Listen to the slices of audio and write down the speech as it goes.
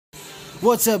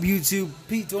What's up, YouTube?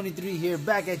 P23 here,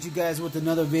 back at you guys with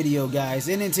another video, guys.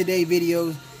 And in today's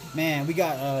video, man, we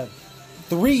got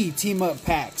 3 team up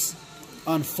packs.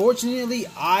 Unfortunately,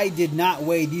 I did not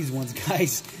weigh these ones,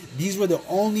 guys. These were the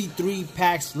only 3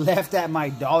 packs left at my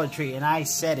Dollar Tree, and I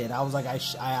said it. I was like,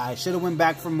 I should have went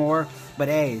back for more, but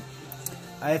hey,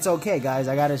 it's okay, guys.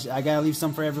 I gotta leave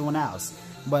some for everyone else.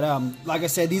 But like I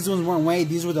said, these ones weren't weighed.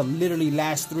 These were the literally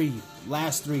last three,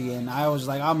 and I was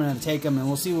like, I'm gonna take them, and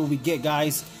we'll see what we get,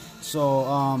 guys.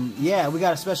 So yeah, we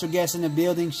got a special guest in the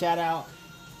building. Shout out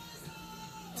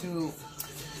to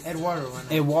Eduardo.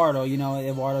 Eduardo, you know,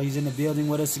 Eduardo, he's in the building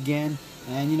with us again.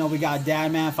 And you know, we got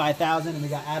Dadman 5000 and we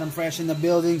got Adam Fresh in the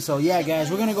building. So yeah, guys,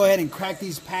 we're gonna go ahead and crack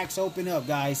these packs open up,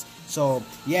 guys. So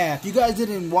yeah, if you guys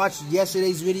didn't watch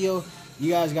yesterday's video, you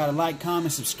guys gotta like,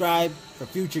 comment, subscribe for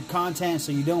future content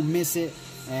so you don't miss it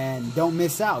and don't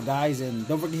miss out, guys. And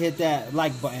don't forget to hit that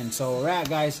like button. So alright,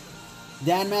 guys,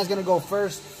 Dadman's gonna go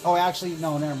first. Oh, actually,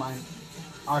 no, never mind.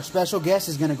 Our special guest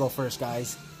is gonna go first,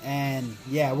 guys. And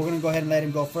yeah, we're gonna go ahead and let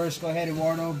him go first. Go ahead,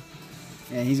 Eduardo.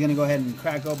 And he's gonna go ahead and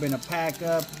crack open a pack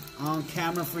up on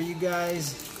camera for you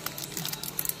guys.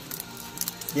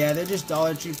 Yeah, they're just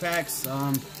Dollar Tree packs.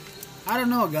 I don't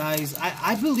know, guys.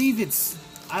 I believe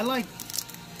I like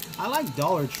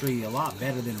Dollar Tree a lot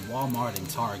better than Walmart and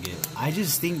Target. I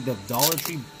just think the Dollar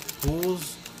Tree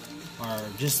pulls are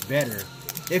just better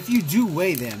if you do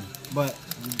weigh them. But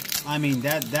I mean,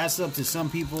 that's up to some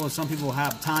people. Some people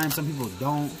have time, some people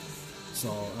don't.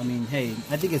 So I mean, hey,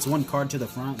 I think it's 1 card to the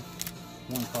front.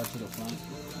 1 card to the front.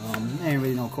 Ain't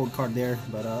really no code card there,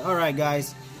 but all right,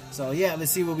 guys. So yeah,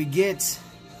 let's see what we get.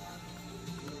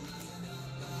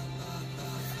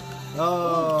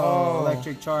 Oh,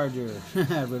 electric charger,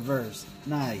 reverse.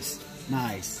 Nice.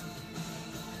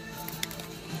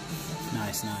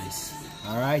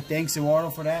 All right, thanks, Eduardo,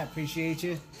 for that. Appreciate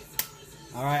you.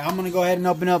 All right, I'm gonna go ahead and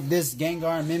open up this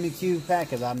Gengar and Mimikyu pack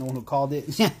because I'm the one who called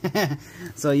it.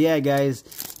 So yeah, guys.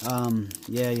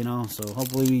 Yeah, you know. So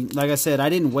hopefully, like I said, I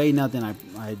didn't weigh nothing.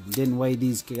 I didn't weigh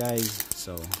these guys.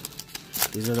 So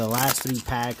these are the last 3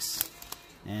 packs,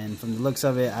 and from the looks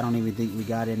of it, I don't even think we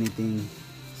got anything.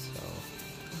 So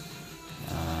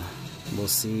we'll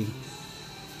see.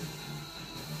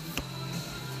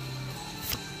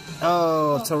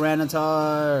 Oh,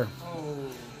 Tyranitar.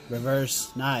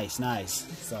 Reverse. Nice.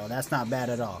 So that's not bad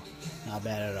at all.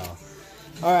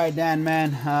 All right, Dan,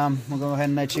 man. We'll go ahead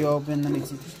and let you open. Let me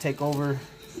take over.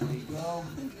 There you go.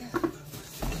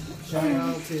 Shout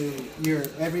out to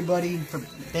everybody for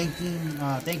thanking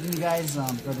you guys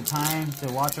for the time to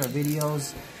watch our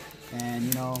videos, and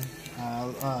you know,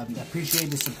 appreciate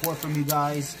the support from you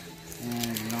guys.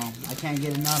 And you know, I can't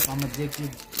get enough. I'm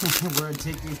addicted. We're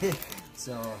addicted.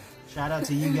 So shout out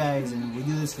to you guys, and we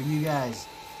do this for you guys.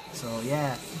 So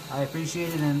yeah, I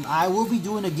appreciate it, and I will be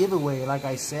doing a giveaway, like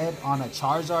I said, on a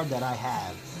Charizard that I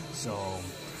have. So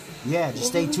yeah, just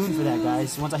stay tuned for that,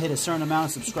 guys. Once I hit a certain amount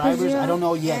of subscribers, I don't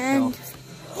know yet though.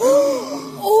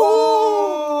 Oh,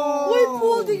 we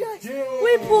pulled it, guys.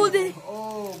 We pulled it.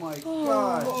 Oh my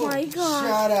god. Oh my god.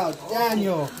 Shout out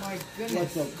Daniel. My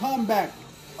goodness. What's a comeback.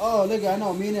 Oh, look, I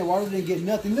know me and Eduardo didn't get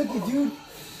nothing. Look at dude.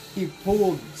 He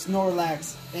pulled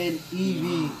Snorlax and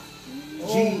Eevee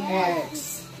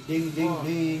GX. Ding, ding,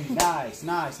 ding. Nice.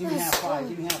 Give me half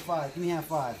five.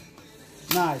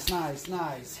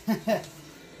 Nice.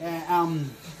 And,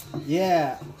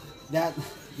 yeah,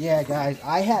 guys,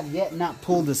 I have yet not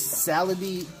pulled a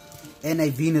Celebi and a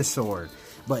Venusaur.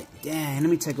 But, dang, let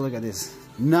me take a look at this.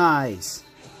 Nice.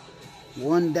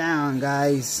 1 down,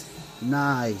 guys.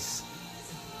 Nice.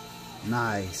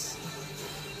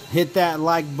 Hit that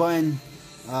like button.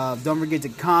 Don't forget to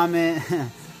comment.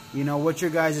 You know, what's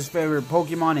your guys' favorite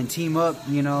Pokemon and team up,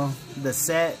 you know, the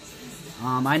set.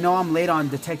 I know I'm late on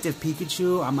Detective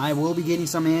Pikachu. I will be getting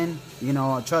some in, you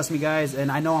know, trust me, guys.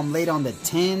 And I know I'm late on the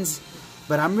tins,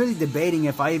 but I'm really debating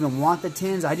if I even want the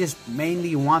tins. I just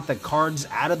mainly want the cards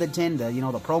out of the tin, you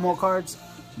know, the promo cards.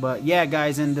 But yeah,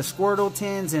 guys, and the Squirtle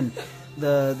tins and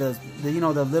the you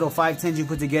know, the little 5 tins you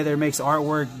put together makes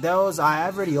artwork. Those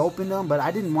I've already opened them, but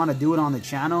I didn't want to do it on the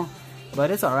channel.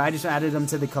 But it's alright, I just added them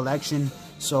to the collection.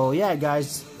 So yeah,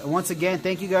 guys, once again,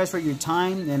 thank you guys for your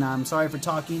time, and I'm sorry for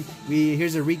talking.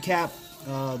 Here's a recap,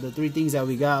 the 3 things that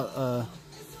we got,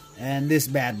 and this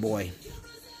bad boy.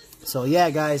 So yeah,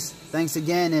 guys, thanks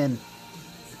again, and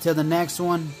till the next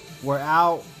one, we're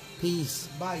out. Peace.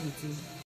 Bye, YouTube.